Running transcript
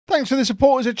Thanks for the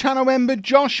support as a channel member,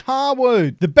 Josh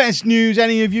Harwood. The best news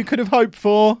any of you could have hoped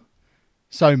for.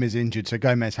 Soma's injured, so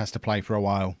Gomez has to play for a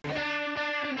while.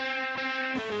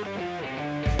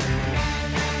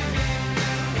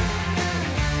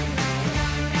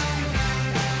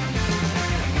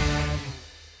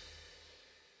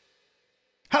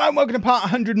 Hello and welcome to part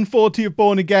 140 of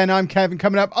Bourne Again. I'm Kevin.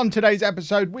 Coming up on today's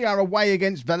episode, we are away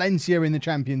against Valencia in the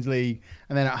Champions League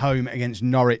and then at home against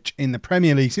Norwich in the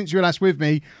Premier League. Since you were last with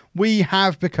me, we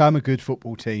have become a good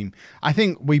football team. I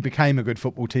think we became a good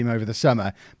football team over the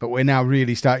summer, but we're now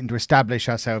really starting to establish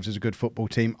ourselves as a good football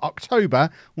team. October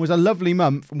was a lovely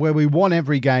month where we won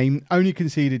every game, only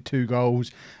conceded 2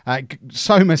 goals.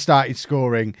 Soma started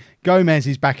scoring. Gomez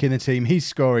is back in the team. He's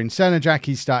scoring.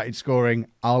 Sernajaki started scoring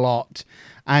a lot.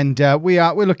 And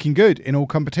we're looking good in all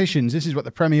competitions. This is what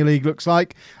the Premier League looks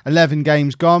like. 11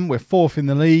 games gone. We're 4th in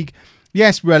the league.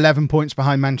 Yes, we're 11 points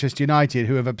behind Manchester United,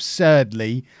 who have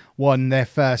absurdly won their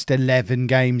first 11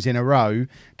 games in a row,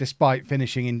 despite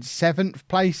finishing in 7th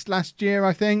place last year,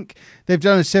 I think. They've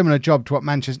done a similar job to what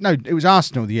Manchester... No, it was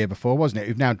Arsenal the year before, wasn't it?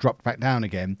 Who've now dropped back down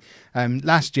again.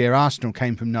 Last year, Arsenal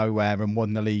came from nowhere and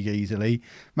won the league easily.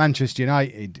 Manchester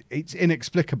United, it's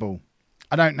inexplicable.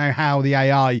 I don't know how the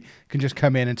AI can just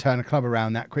come in and turn a club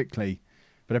around that quickly.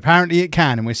 But apparently it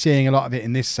can, and we're seeing a lot of it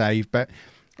in this save. But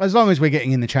as long as we're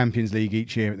getting in the Champions League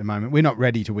each year at the moment, we're not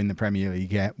ready to win the Premier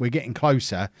League yet. We're getting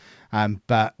closer,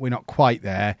 but we're not quite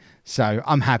there. So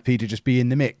I'm happy to just be in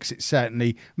the mix. It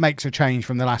certainly makes a change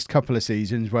from the last couple of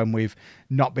seasons when we've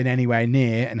not been anywhere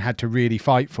near and had to really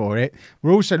fight for it.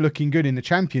 We're also looking good in the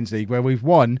Champions League where we've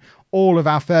won all of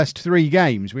our first 3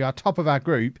 games. We are top of our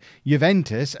group.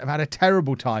 Juventus have had a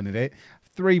terrible time of it.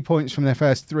 3 points from their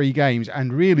first 3 games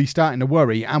and really starting to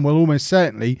worry, and will almost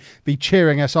certainly be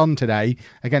cheering us on today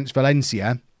against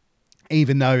Valencia,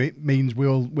 even though it means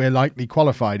we're likely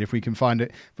qualified if we can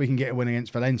get a win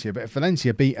against Valencia. But if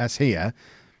Valencia beat us here,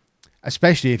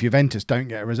 especially if Juventus don't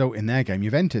get a result in their game,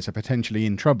 Juventus are potentially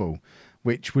in trouble,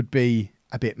 which would be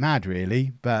a bit mad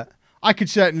really, but I could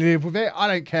certainly live with it. I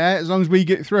don't care as long as we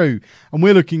get through, and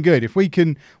we're looking good. If we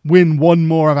can win one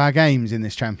more of our games in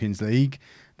this Champions League,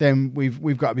 then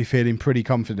we've got to be feeling pretty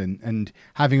confident. And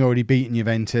having already beaten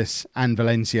Juventus and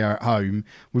Valencia at home,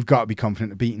 we've got to be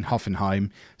confident of beating Hoffenheim.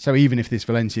 So even if this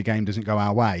Valencia game doesn't go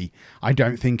our way, I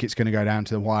don't think it's going to go down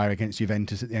to the wire against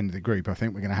Juventus at the end of the group. I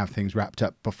think we're going to have things wrapped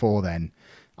up before then.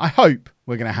 I hope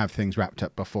we're going to have things wrapped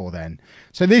up before then.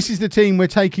 So this is the team we're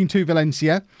taking to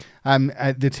Valencia,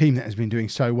 the team that has been doing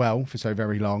so well for so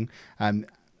very long.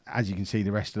 As you can see,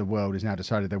 the rest of the world has now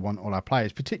decided they want all our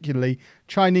players, particularly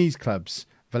Chinese clubs.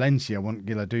 Valencia want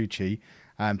Guiladucci,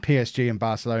 PSG and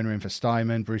Barcelona in for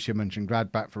Steinman, Borussia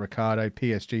Mönchengladbach for Ricardo,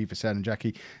 PSG for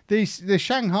Sernajaki. The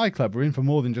Shanghai club were in for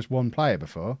more than just one player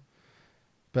before,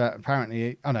 but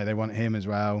apparently, oh no, they want him as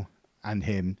well, and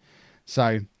him.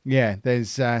 So yeah,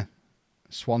 there's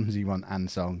Swansea want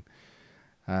Ansong.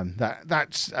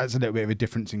 That's a little bit of a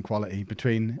difference in quality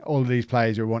between all of these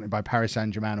players who are wanted by Paris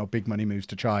Saint-Germain or big money moves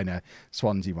to China.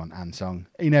 Swansea want Ansong.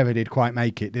 He never did quite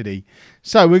make it, did he?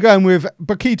 So we're going with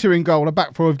Bakita in goal, a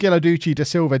back four of Guiladucci, Da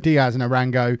Silva, Diaz and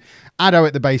Arango. Addo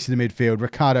at the base of the midfield,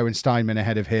 Ricardo and Steinman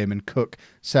ahead of him, and Cook,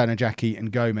 Sernajaki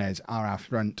and Gomez are our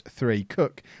front 3.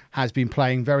 Cook has been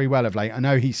playing very well of late. I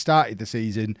know he started the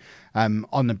season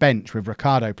on the bench with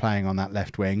Ricardo playing on that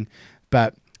left wing,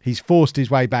 but he's forced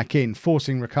his way back in,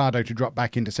 forcing Ricardo to drop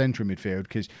back into central midfield,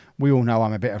 because we all know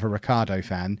I'm a bit of a Ricardo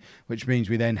fan, which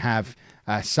means we then have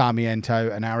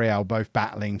Sarmiento and Ariel both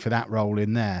battling for that role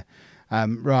in there.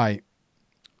 Right.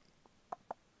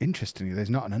 Interestingly,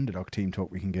 there's not an underdog team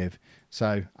talk we can give.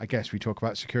 So I guess we talk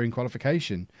about securing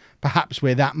qualification. Perhaps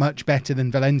we're that much better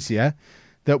than Valencia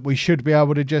that we should be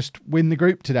able to just win the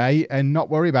group today and not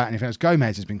worry about anything else.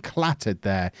 Gomez has been clattered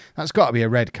there. That's got to be a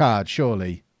red card,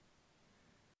 surely.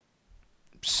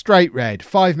 Straight red,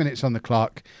 5 minutes on the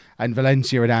clock, and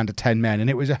Valencia are down to 10 men, and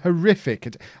it was a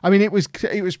horrific... I mean, it was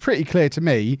pretty clear to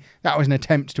me that was an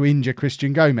attempt to injure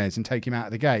Christian Gomez and take him out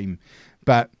of the game,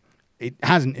 but it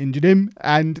hasn't injured him,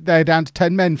 and they're down to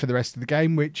 10 men for the rest of the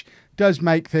game, which does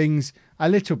make things a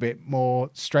little bit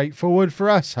more straightforward for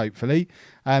us, hopefully.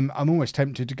 I'm almost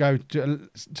tempted to go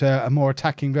to a more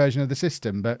attacking version of the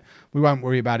system, but we won't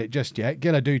worry about it just yet.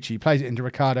 Guiladucci plays it into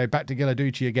Ricardo, back to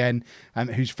Guiladucci again,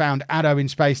 who's found Addo in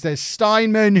space. There's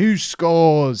Steinman who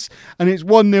scores, and it's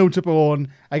 1-0 to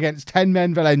Bourne against 10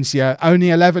 men Valencia,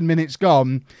 only 11 minutes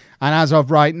gone, and as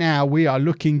of right now, we are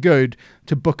looking good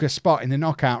to book a spot in the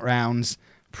knockout rounds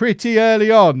pretty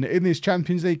early on in this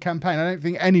Champions League campaign. I don't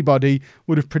think anybody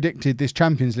would have predicted this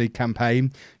Champions League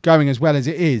campaign going as well as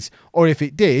it is. Or if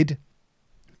it did,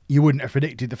 you wouldn't have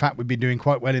predicted the fact we've been doing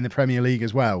quite well in the Premier League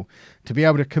as well. To be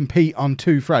able to compete on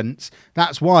two fronts,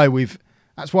 that's why we've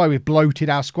bloated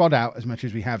our squad out as much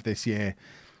as we have this year.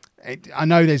 I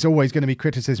know there's always going to be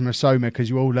criticism of Soma because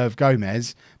you all love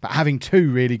Gomez, but having two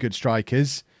really good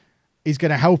strikers is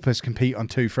going to help us compete on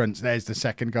two fronts. There's the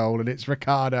second goal, and it's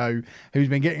Ricardo, who's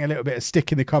been getting a little bit of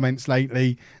stick in the comments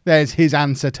lately. There's his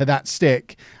answer to that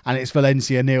stick, and it's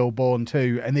Valencia 0, Bourne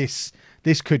 2, and this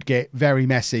could get very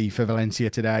messy for Valencia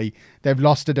today. They've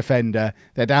lost a defender,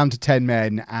 they're down to 10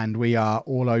 men, and we are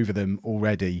all over them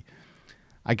already.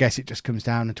 I guess it just comes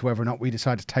down to whether or not we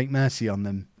decide to take mercy on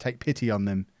them, take pity on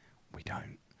them. We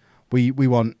don't. We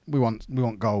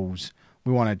want goals.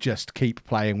 We want to just keep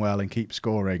playing well and keep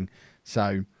scoring.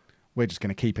 So we're just going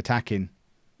to keep attacking.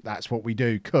 That's what we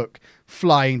do. Cook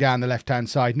flying down the left-hand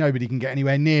side. Nobody can get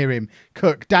anywhere near him.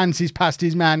 Cook dances past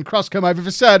his man. Cross come over for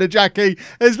Serda Jackie.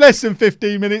 There's less than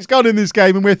 15 minutes gone in this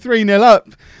game and we're 3-0 up.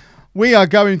 We are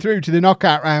going through to the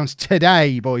knockout rounds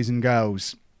today, boys and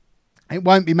girls. It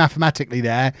won't be mathematically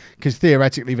there because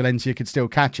theoretically Valencia could still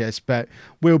catch us, but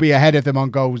we'll be ahead of them on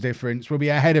goals difference. We'll be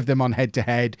ahead of them on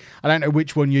head-to-head. I don't know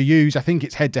which one you use. I think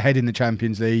it's head-to-head in the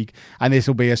Champions League, and this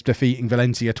will be us defeating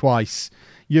Valencia twice.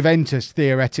 Juventus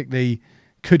theoretically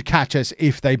could catch us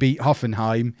if they beat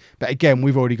Hoffenheim, but again,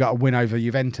 we've already got a win over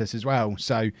Juventus as well,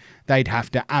 so they'd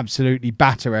have to absolutely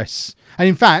batter us. And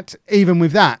in fact, even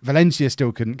with that, Valencia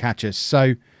still couldn't catch us,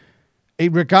 so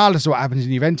regardless of what happens in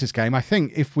the Juventus game, I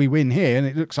think if we win here, and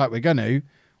it looks like we're going to,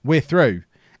 we're through.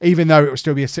 Even though it will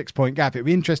still be a 6-point gap. It'll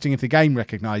be interesting if the game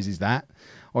recognises that,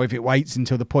 or if it waits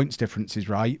until the points difference is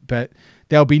right. But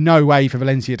there'll be no way for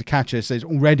Valencia to catch us. There's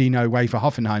already no way for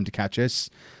Hoffenheim to catch us.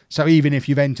 So even if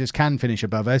Juventus can finish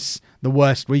above us, the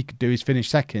worst we could do is finish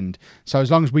second. So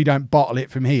as long as we don't bottle it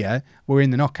from here, we're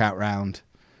in the knockout round.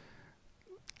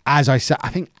 As I say, I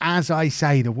think as I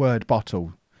say the word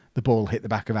bottle, the ball hit the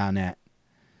back of our net.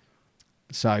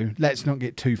 So let's not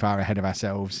get too far ahead of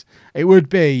ourselves. It would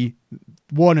be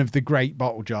one of the great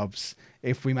bottle jobs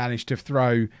if we managed to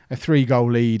throw a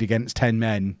 3-goal lead against 10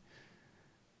 men.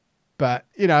 But,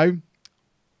 you know,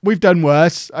 we've done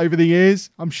worse over the years.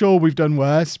 I'm sure we've done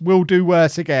worse. We'll do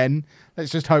worse again.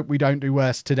 Let's just hope we don't do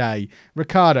worse today.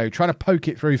 Ricardo trying to poke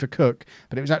it through for Cook,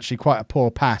 but it was actually quite a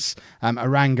poor pass.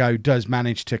 Arango does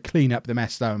manage to clean up the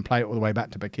mess, though, and play it all the way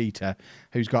back to Bakita,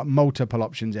 who's got multiple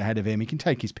options ahead of him. He can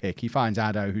take his pick. He finds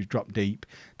Addo, who's dropped deep,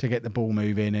 to get the ball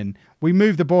moving. And we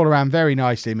move the ball around very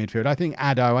nicely in midfield. I think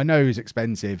Addo, I know he's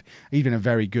expensive, even a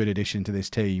very good addition to this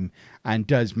team, and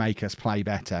does make us play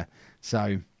better.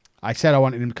 So I said I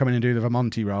wanted him to come in and do the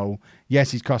Vermonti role.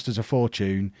 Yes, he's cost us a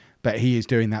fortune, but he is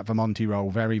doing that Vermonti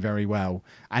role very, very well.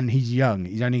 And he's young.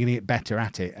 He's only going to get better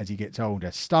at it as he gets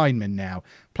older. Steinman now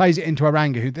plays it into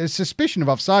Arango, who there's suspicion of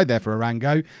offside there for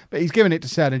Arango, but he's given it to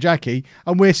Sernajaki.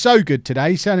 And we're so good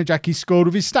today, Sernajaki scored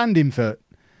with his standing foot.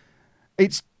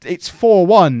 It's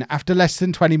 4-1 after less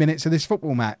than 20 minutes of this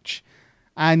football match.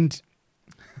 And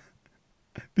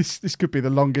this could be the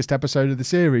longest episode of the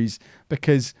series,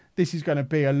 because this is going to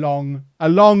be a long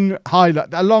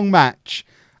highlight, a long match,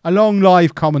 a long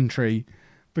live commentary,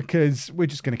 because we're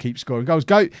just going to keep scoring goals.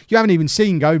 You haven't even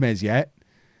seen Gomez yet.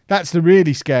 That's the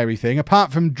really scary thing.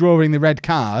 Apart from drawing the red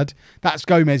card, that's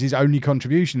Gomez's only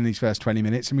contribution in these first 20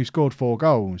 minutes, and we've scored 4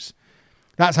 goals.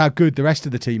 That's how good the rest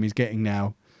of the team is getting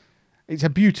now. It's a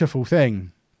beautiful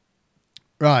thing.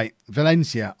 Right,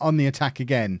 Valencia on the attack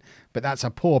again, but that's a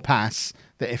poor pass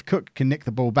that if Cook can nick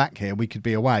the ball back here, we could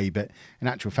be away, but in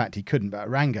actual fact he couldn't, but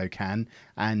Arango can,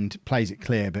 and plays it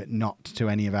clear, but not to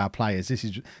any of our players.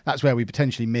 That's where we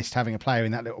potentially missed having a player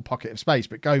in that little pocket of space,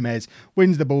 but Gomez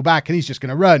wins the ball back, and he's just going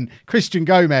to run. Christian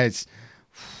Gomez,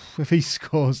 if he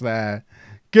scores there,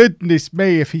 goodness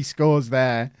me, if he scores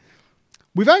there.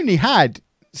 We've only had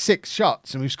 6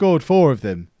 shots, and we've scored 4 of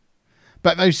them.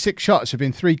 But those 6 shots have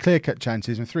been 3 clear-cut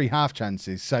chances and 3 half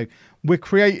chances. So we're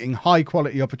creating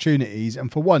high-quality opportunities,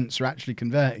 and for once we're actually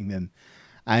converting them.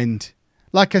 And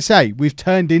like I say, we've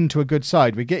turned into a good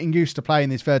side. We're getting used to playing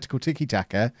this vertical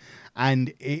tiki-taka,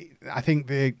 and I think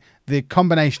the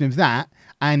combination of that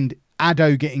and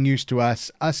Addo getting used to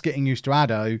us getting used to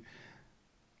Addo,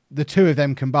 the two of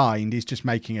them combined is just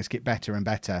making us get better and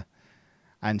better.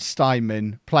 And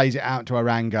Steinman plays it out to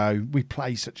Arango. We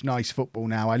play such nice football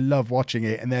now. I love watching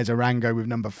it. And there's Arango with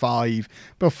number 5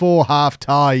 before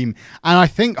half-time. And I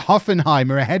think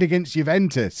Hoffenheim are ahead against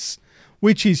Juventus,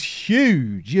 which is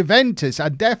huge. Juventus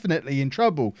are definitely in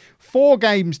trouble. 4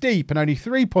 games deep and only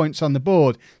 3 points on the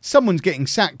board. Someone's getting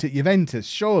sacked at Juventus,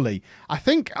 surely. I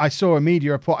think I saw a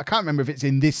media report. I can't remember if it's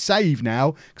in this save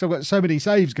now, because I've got so many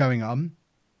saves going on.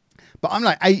 But I'm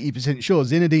like 80% sure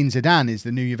Zinedine Zidane is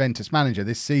the new Juventus manager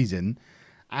this season.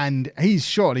 And he's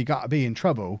surely got to be in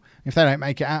trouble if they don't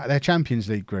make it out of their Champions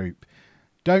League group.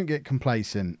 Don't get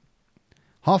complacent.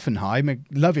 Hoffenheim are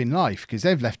loving life because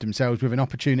they've left themselves with an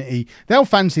opportunity. They'll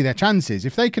fancy their chances.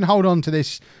 If they can hold on to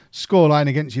this scoreline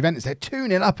against Juventus, they're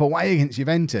 2-0 up away against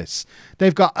Juventus.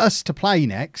 They've got us to play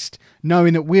next,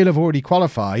 knowing that we'll have already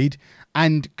qualified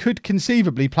and could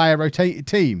conceivably play a rotated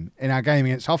team in our game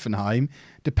against Hoffenheim,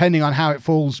 depending on how it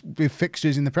falls with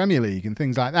fixtures in the Premier League and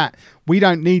things like that. We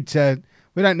don't need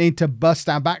to bust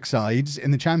our backsides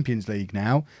in the Champions League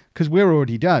now because we're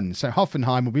already done. So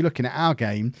Hoffenheim will be looking at our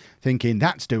game thinking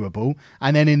that's doable.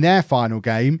 And then in their final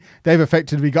game, they've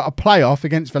effectively got a playoff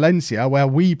against Valencia where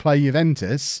we play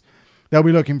Juventus. They'll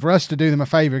be looking for us to do them a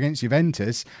favour against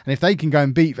Juventus. And if they can go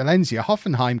and beat Valencia,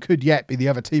 Hoffenheim could yet be the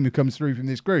other team who comes through from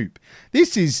this group.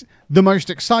 This is the most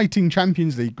exciting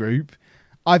Champions League group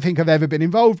I think I've ever been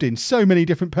involved in. So many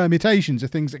different permutations of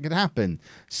things that could happen.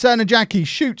 Cernajacki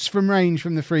shoots from range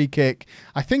from the free kick.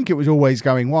 I think it was always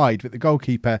going wide, but the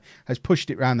goalkeeper has pushed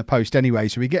it round the post anyway,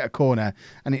 so we get a corner,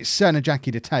 and it's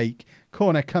Cernajacki to take.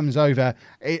 Corner comes over.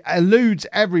 It eludes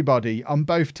everybody on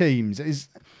both teams.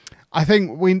 I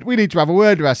think we need to have a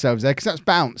word with ourselves there, because that's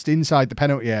bounced inside the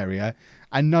penalty area,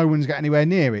 and no one's got anywhere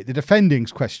near it. The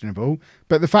defending's questionable,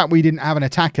 but the fact we didn't have an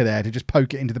attacker there to just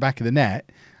poke it into the back of the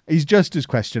net is just as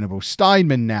questionable.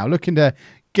 Steinman now looking to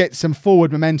get some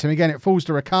forward momentum. Again, it falls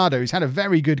to Ricardo, who's had a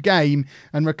very good game,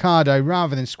 and Ricardo,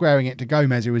 rather than squaring it to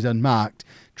Gomez, who was unmarked,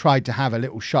 tried to have a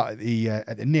little shot at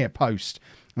the near post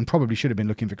and probably should have been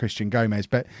looking for Christian Gomez.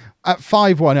 But at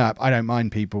 5-1 up, I don't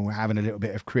mind people having a little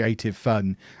bit of creative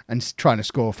fun and trying to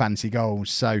score fancy goals,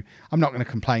 so I'm not going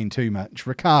to complain too much.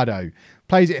 Ricardo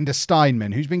plays it into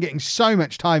Steinman, who's been getting so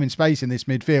much time and space in this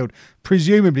midfield,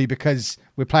 presumably because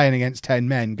we're playing against 10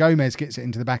 men. Gomez gets it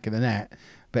into the back of the net,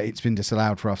 but it's been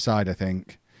disallowed for offside, I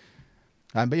think.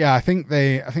 But yeah, I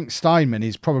think Steinman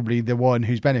is probably the one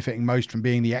who's benefiting most from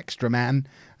being the extra man,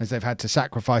 as they've had to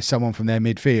sacrifice someone from their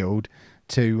midfield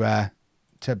to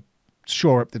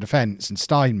shore up the defence. And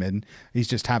Steinman is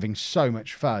just having so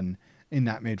much fun in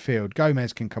that midfield.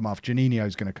 Gomez can come off.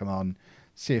 Juninho's going to come on,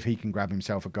 see if he can grab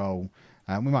himself a goal.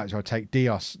 We might as well take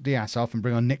Diaz off and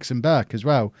bring on Nixon Burke as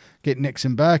well. Get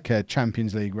Nixon Burke a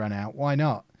Champions League run out. Why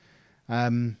not? I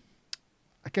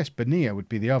guess Bonilla would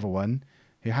be the other one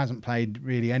who hasn't played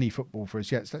really any football for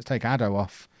us yet. So let's take Addo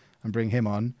off and bring him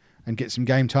on and get some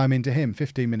game time into him.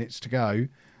 15 minutes to go.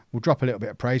 We'll drop a little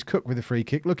bit of praise. Cook with a free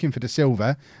kick, looking for De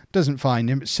Silva. Doesn't find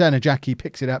him, but Cernajacki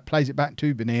picks it up, plays it back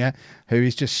to Bonilla, who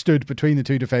is just stood between the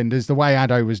two defenders, the way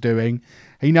Addo was doing.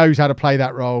 He knows how to play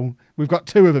that role. We've got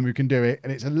two of them who can do it,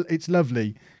 and it's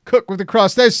lovely. Cook with the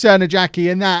cross. There's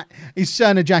Cernajacki, and that is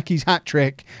Cernajacki's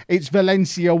hat-trick. It's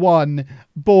Valencia 1,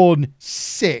 Bourne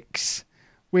 6.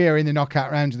 We are in the knockout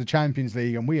rounds of the Champions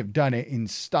League, and we have done it in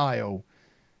style.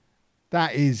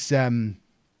 That is,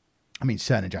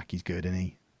 Cernajacki's good, isn't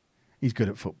he? He's good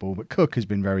at football, but Cook has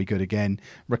been very good again.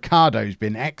 Ricardo's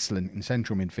been excellent in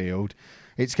central midfield.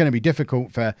 It's going to be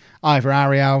difficult for either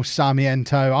Ariel,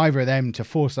 Sarmiento, either of them to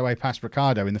force their way past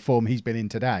Ricardo in the form he's been in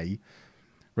today.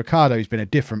 Ricardo's been a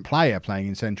different player playing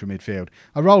in central midfield,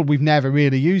 a role we've never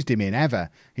really used him in, ever.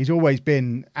 He's always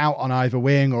been out on either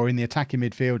wing or in the attacking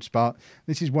midfield spot.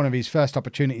 This is one of his first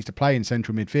opportunities to play in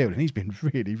central midfield, and he's been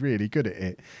really, really good at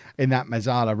it in that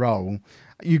Mazzala role.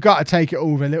 You've got to take it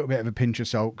all with a little bit of a pinch of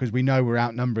salt, because we know we're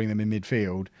outnumbering them in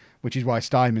midfield, which is why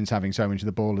Steinman's having so much of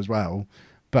the ball as well.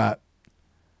 But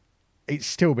it's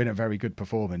still been a very good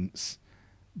performance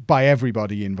by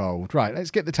everybody involved. Right, let's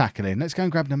get the tackle in. Let's go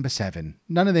and grab number 7.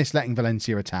 None of this letting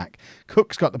Valencia attack.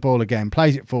 Cook's got the ball again,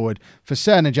 plays it forward for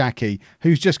Cernajacki,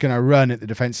 who's just going to run at the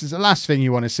defence. It's the last thing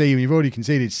you want to see when you've already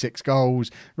conceded 6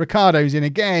 goals. Ricardo's in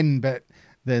again, but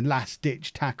the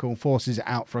last-ditch tackle forces it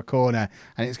out for a corner,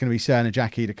 and it's going to be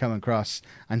Cernajacki to come across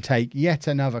and take yet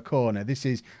another corner. This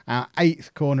is our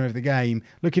 8th corner of the game.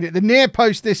 Looking at the near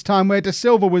post this time, where De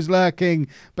Silva was lurking,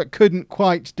 but couldn't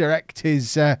quite direct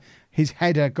his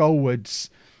header goalwards.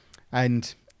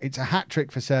 And it's a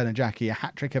hat-trick for Cernajacki, a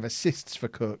hat-trick of assists for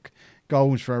Cook.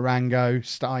 Goals for Arango,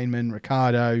 Steinman,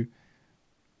 Ricardo.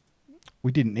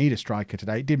 We didn't need a striker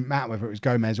today. It didn't matter whether it was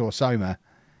Gomez or Soma.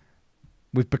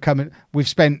 We've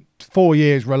spent 4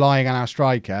 years relying on our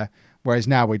striker, whereas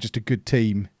now we're just a good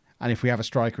team. And if we have a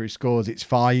striker who scores, it's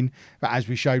fine. But as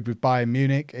we showed with Bayern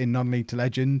Munich in non-league to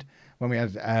legend, when we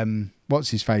had, what's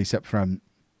his face up front?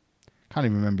 Can't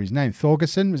even remember his name.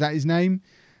 Thorgerson, was that his name?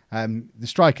 The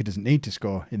striker doesn't need to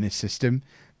score in this system,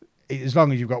 as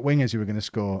long as you've got wingers who are going to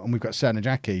score, and we've got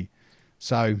Cernajacki.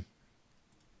 So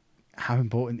how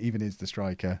important even is the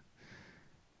striker?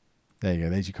 There you go.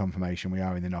 There's your confirmation. We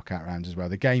are in the knockout rounds as well.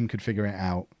 The game could figure it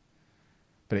out.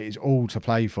 but it is all to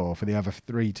play for the other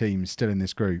 3 teams still in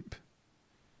this group.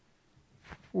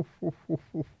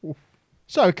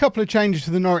 So a couple of changes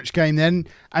to the Norwich game then,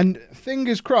 and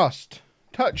fingers crossed,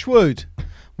 touch wood,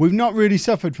 we've not really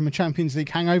suffered from a Champions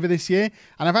League hangover this year,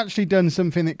 and I've actually done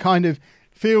something that kind of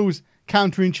feels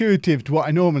counterintuitive to what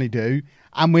I normally do,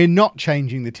 and we're not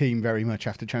changing the team very much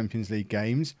after Champions League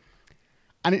games,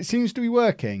 and it seems to be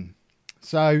working.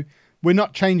 So we're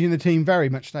not changing the team very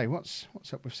much today. What's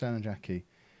up with Sarah and Jackie?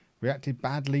 Reacted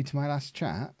badly to my last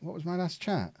chat. What was my last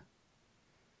chat?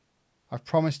 I've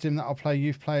promised him that I'll play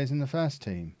youth players in the first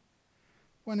team.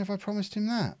 When have I promised him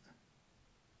that?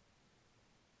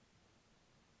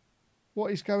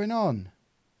 What is going on?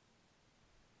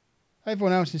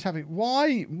 Everyone else is happy.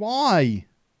 Why? Why?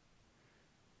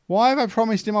 Why have I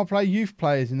promised him I'll play youth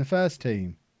players in the first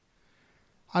team?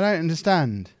 I don't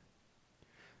understand.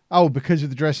 Oh, because of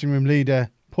the dressing room leader,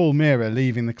 Paul Mira,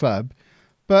 leaving the club.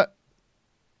 But,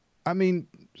 I mean,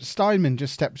 Steinman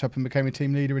just stepped up and became a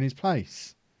team leader in his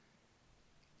place.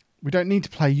 We don't need to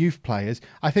play youth players.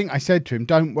 I think I said to him,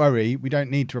 don't worry, we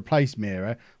don't need to replace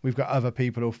Mira. We've got other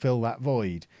people who'll fill that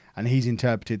void. And he's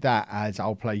interpreted that as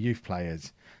I'll play youth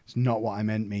players. It's not what I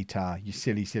meant, Mitar, you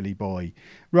silly, silly boy.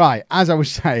 Right, as I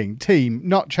was saying, team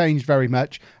not changed very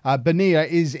much. Bonilla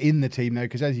is in the team, though,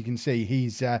 because as you can see,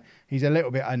 he's a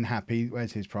little bit unhappy.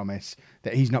 Where's his promise?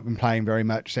 That he's not been playing very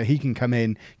much, so he can come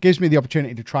in. Gives me the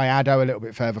opportunity to try Addo a little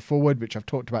bit further forward, which I've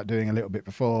talked about doing a little bit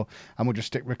before, and we'll just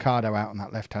stick Ricardo out on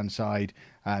that left-hand side.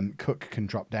 Cook can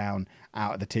drop down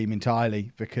out of the team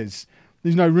entirely, because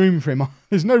there's no room for him.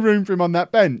 There's no room for him on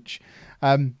that bench.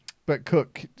 But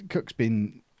Cook's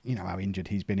been... You know how injured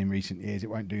he's been in recent years. It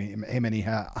won't do him any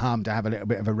harm to have a little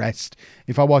bit of a rest.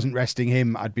 If I wasn't resting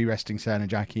him, I'd be resting Serna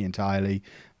Jackie entirely.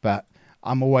 But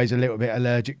I'm always a little bit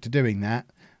allergic to doing that.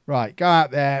 Right, go out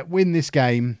there, win this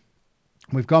game.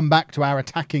 We've gone back to our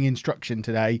attacking instruction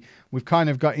today. We've kind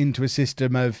of got into a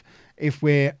system of if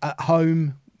we're at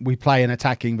home, we play an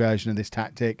attacking version of this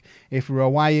tactic. If we're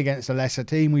away against a lesser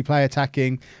team, we play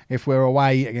attacking. If we're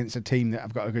away against a team that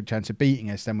have got a good chance of beating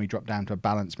us, then we drop down to a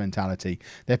balanced mentality.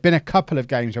 There have been a couple of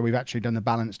games where we've actually done the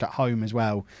balanced at home as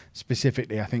well.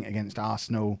 Specifically, I think, against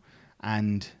Arsenal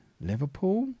and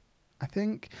Liverpool, I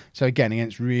think. So again,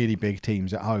 against really big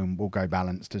teams at home, we'll go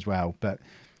balanced as well. But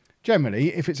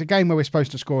generally, if it's a game where we're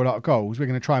supposed to score a lot of goals, we're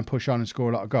going to try and push on and score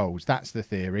a lot of goals. That's the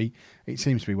theory. It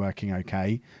seems to be working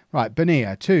okay. Right,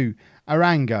 Bonilla to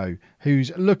Arango,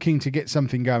 who's looking to get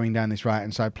something going down this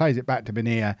right-hand side. Plays it back to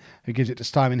Bonilla, who gives it to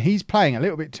Steinman. He's playing a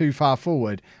little bit too far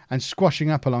forward and squashing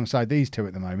up alongside these two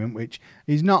at the moment, which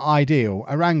is not ideal.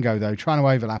 Arango, though, trying to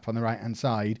overlap on the right-hand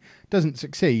side, doesn't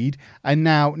succeed. And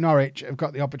now Norwich have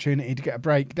got the opportunity to get a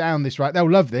break down this right. They'll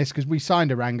love this because we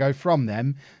signed Arango from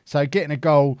them. So getting a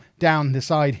goal down the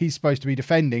side he's supposed to be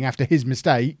defending after his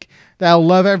mistake, they'll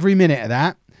love every minute of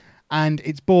that. And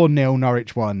it's Bourne 0,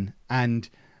 Norwich 1. And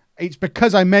it's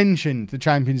because I mentioned the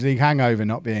Champions League hangover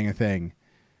not being a thing.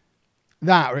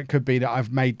 That, or it could be that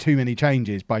I've made too many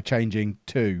changes by changing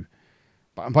 2.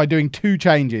 But by doing 2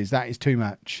 changes, that is too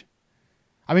much.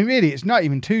 I mean, really, it's not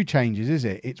even 2 changes, is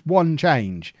it? It's 1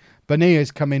 change.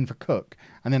 Bonilla's come in for Cook,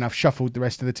 and then I've shuffled the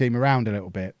rest of the team around a little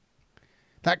bit.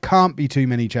 That can't be too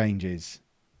many changes.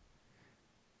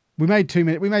 We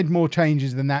made more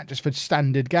changes than that just for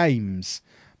standard games.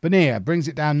 Bonilla brings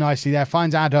it down nicely there.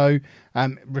 Finds Addo.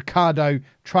 Ricardo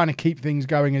trying to keep things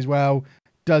going as well.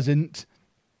 Doesn't.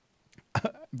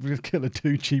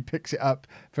 Giladucci picks it up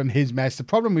from his mess. The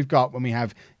problem we've got when we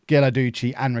have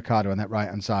Giladucci and Ricardo on that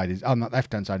right-hand side is, on that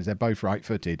left-hand side, is they're both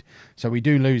right-footed. So we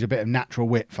do lose a bit of natural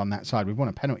width on that side. We've won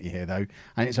a penalty here, though.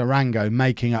 And it's Arango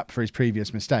making up for his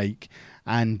previous mistake.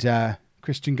 And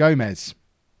Christian Gomez.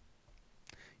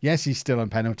 Yes, he's still on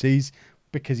penalties,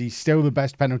 because he's still the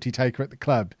best penalty taker at the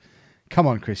club. Come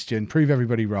on, Christian. Prove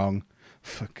everybody wrong.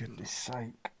 For goodness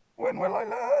sake. When will I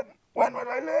learn? When will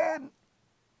I learn?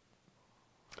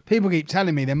 People keep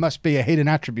telling me there must be a hidden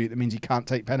attribute that means he can't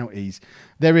take penalties.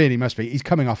 There really must be. He's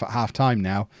coming off at half-time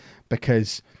now,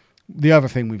 because the other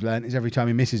thing we've learned is every time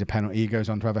he misses a penalty, he goes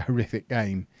on to have a horrific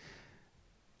game.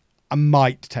 I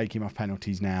might take him off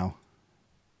penalties now.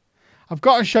 I've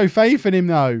got to show faith in him,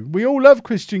 though. We all love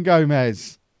Christian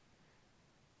Gomez.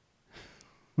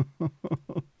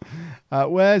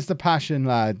 Where's the passion,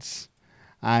 lads?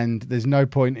 And there's no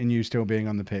point in you still being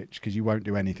on the pitch because you won't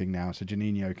do anything now. So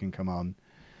Janino can come on,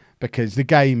 because the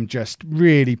game just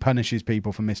really punishes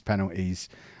people for missed penalties,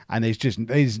 and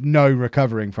there's no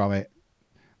recovering from it.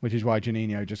 which is why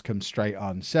Juninho just comes straight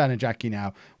on. Jackie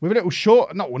now with a little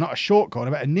short, not a short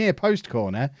corner, but a near post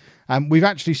corner. We've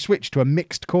actually switched to a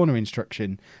mixed corner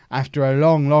instruction after a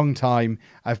long time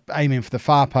of aiming for the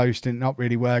far post and not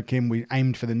really working. We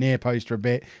aimed for the near post for a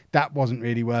bit. That wasn't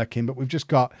really working, but we've just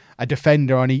got a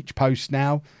defender on each post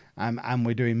now, and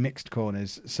we're doing mixed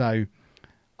corners. So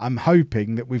I'm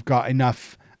hoping that we've got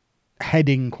enough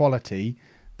heading quality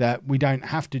that we don't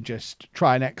have to just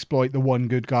try and exploit the one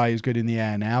good guy who's good in the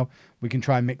air now. We can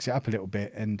try and mix it up a little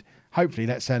bit and hopefully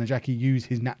let Jackie use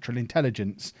his natural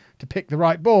intelligence to pick the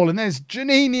right ball. And there's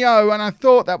Juninho, and I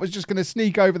thought that was just going to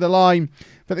sneak over the line,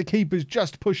 but the keeper's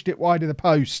just pushed it wide of the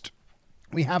post.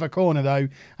 We have a corner, though,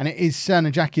 and it is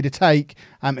Jackie to take,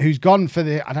 who's gone for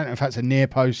the, I don't know if that's a near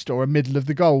post or a middle of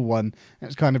the goal one.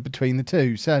 It's kind of between the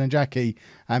two. Jackie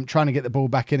trying to get the ball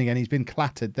back in again. He's been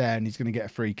clattered there, and he's going to get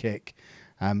a free kick.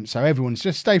 So everyone's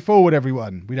just stay forward,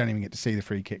 everyone. We don't even get to see the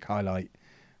free kick highlight.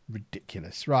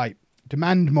 Ridiculous. Right.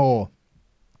 Demand more.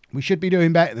 We should be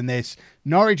doing better than this.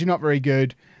 Norwich are not very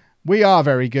good. We are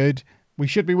very good. We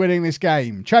should be winning this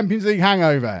game. Champions League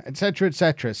hangover, etc.,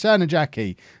 etc.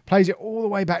 Jackie plays it all the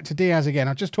way back to Diaz again.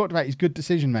 I've just talked about his good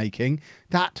decision making.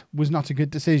 That was not a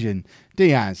good decision.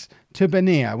 Diaz to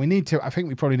Bonilla. I think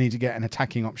we probably need to get an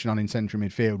attacking option on in central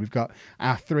midfield. We've got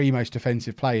our three most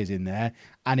offensive players in there,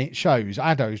 and it shows.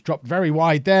 Addo's dropped very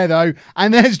wide there, though,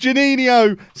 and there's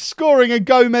Juninho scoring a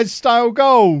Gomez-style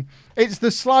goal. It's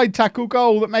the slide tackle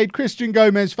goal that made Christian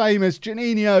Gomez famous.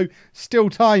 Juninho, still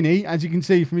tiny, as you can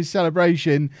see from his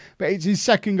celebration, but it's his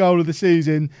second goal of the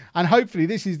season. And hopefully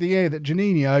this is the year that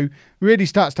Juninho really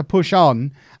starts to push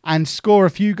on and score a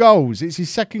few goals. It's his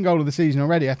second goal of the season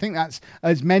already. I think that's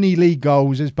as many league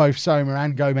goals as both Soma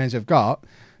and Gomez have got.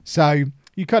 So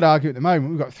you could argue at the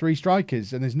moment we've got three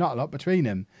strikers and there's not a lot between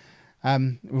them.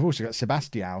 We've also got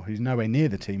Sebastião, who's nowhere near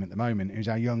the team at the moment, who's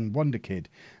our young wonder kid.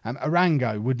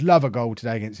 Arango would love a goal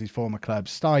today against his former club.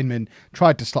 Steinman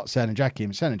tried to slot Jackie,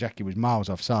 and Jackie was miles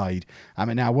offside.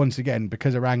 And now, once again,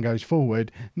 because Arango's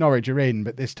forward, Norwich are in,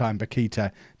 but this time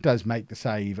Bakita does make the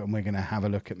save, and we're going to have a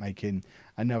look at making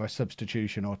another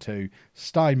substitution or two.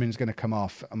 Steinman's going to come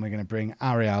off, and we're going to bring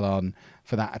Ariel on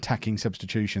for that attacking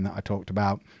substitution that I talked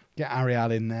about. Get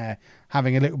Ariel in there,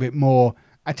 having a little bit more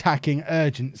attacking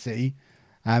urgency,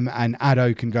 and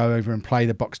Addo can go over and play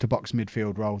the box-to-box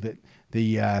midfield role that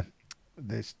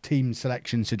this team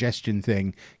selection suggestion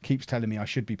thing keeps telling me I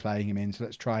should be playing him in, so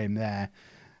let's try him there.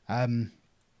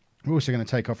 We're also going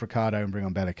to take off Ricardo and bring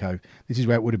on Bellico. This is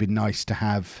where it would have been nice to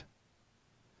have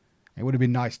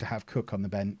Cook on the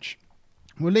bench.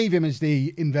 We'll leave him as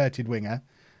the inverted winger.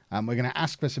 We're going to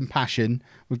ask for some passion.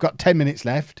 We've got 10 minutes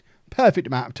left. Perfect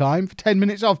amount of time for 10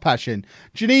 minutes of passion.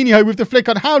 Juninho with the flick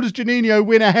on. How does Juninho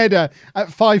win a header at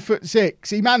 5'6"?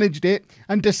 He managed it.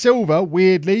 And De Silva,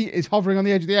 weirdly, is hovering on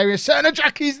the edge of the area.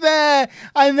 Jackie's there.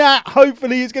 And that,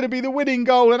 hopefully, is going to be the winning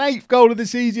goal. An 8th goal of the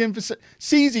season for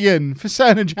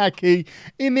Jackie.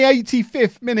 In the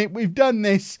 85th minute, we've done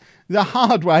this the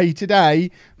hard way today,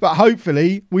 but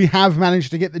hopefully we have managed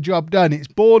to get the job done. It's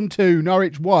Bourne 2,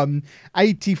 Norwich 1,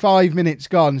 85 minutes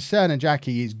gone.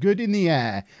 Jackie is good in the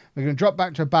air. We're going to drop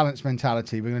back to a balanced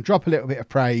mentality. We're going to drop a little bit of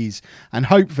praise, and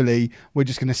hopefully we're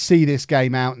just going to see this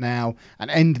game out now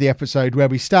and end the episode where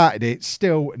we started it,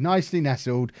 still nicely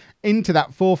nestled into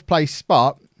that 4th place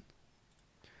spot,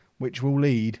 which will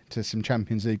lead to some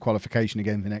Champions League qualification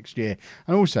again for next year,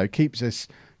 and also keeps us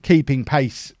keeping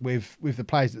pace with the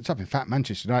players at the top. In fact,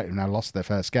 Manchester United have now lost their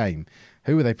first game.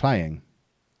 Who were they playing?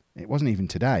 It wasn't even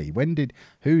today. When did?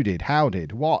 Who did? How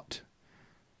did? What?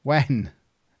 When?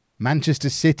 Manchester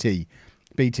City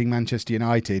beating Manchester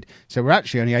United. So we're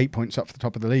actually only 8 points off the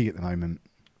top of the league at the moment.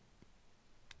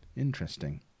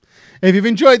 Interesting. If you've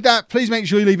enjoyed that, please make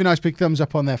sure you leave a nice big thumbs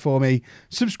up on there for me.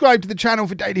 Subscribe to the channel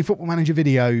for daily Football Manager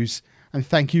videos. And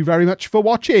thank you very much for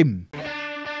watching.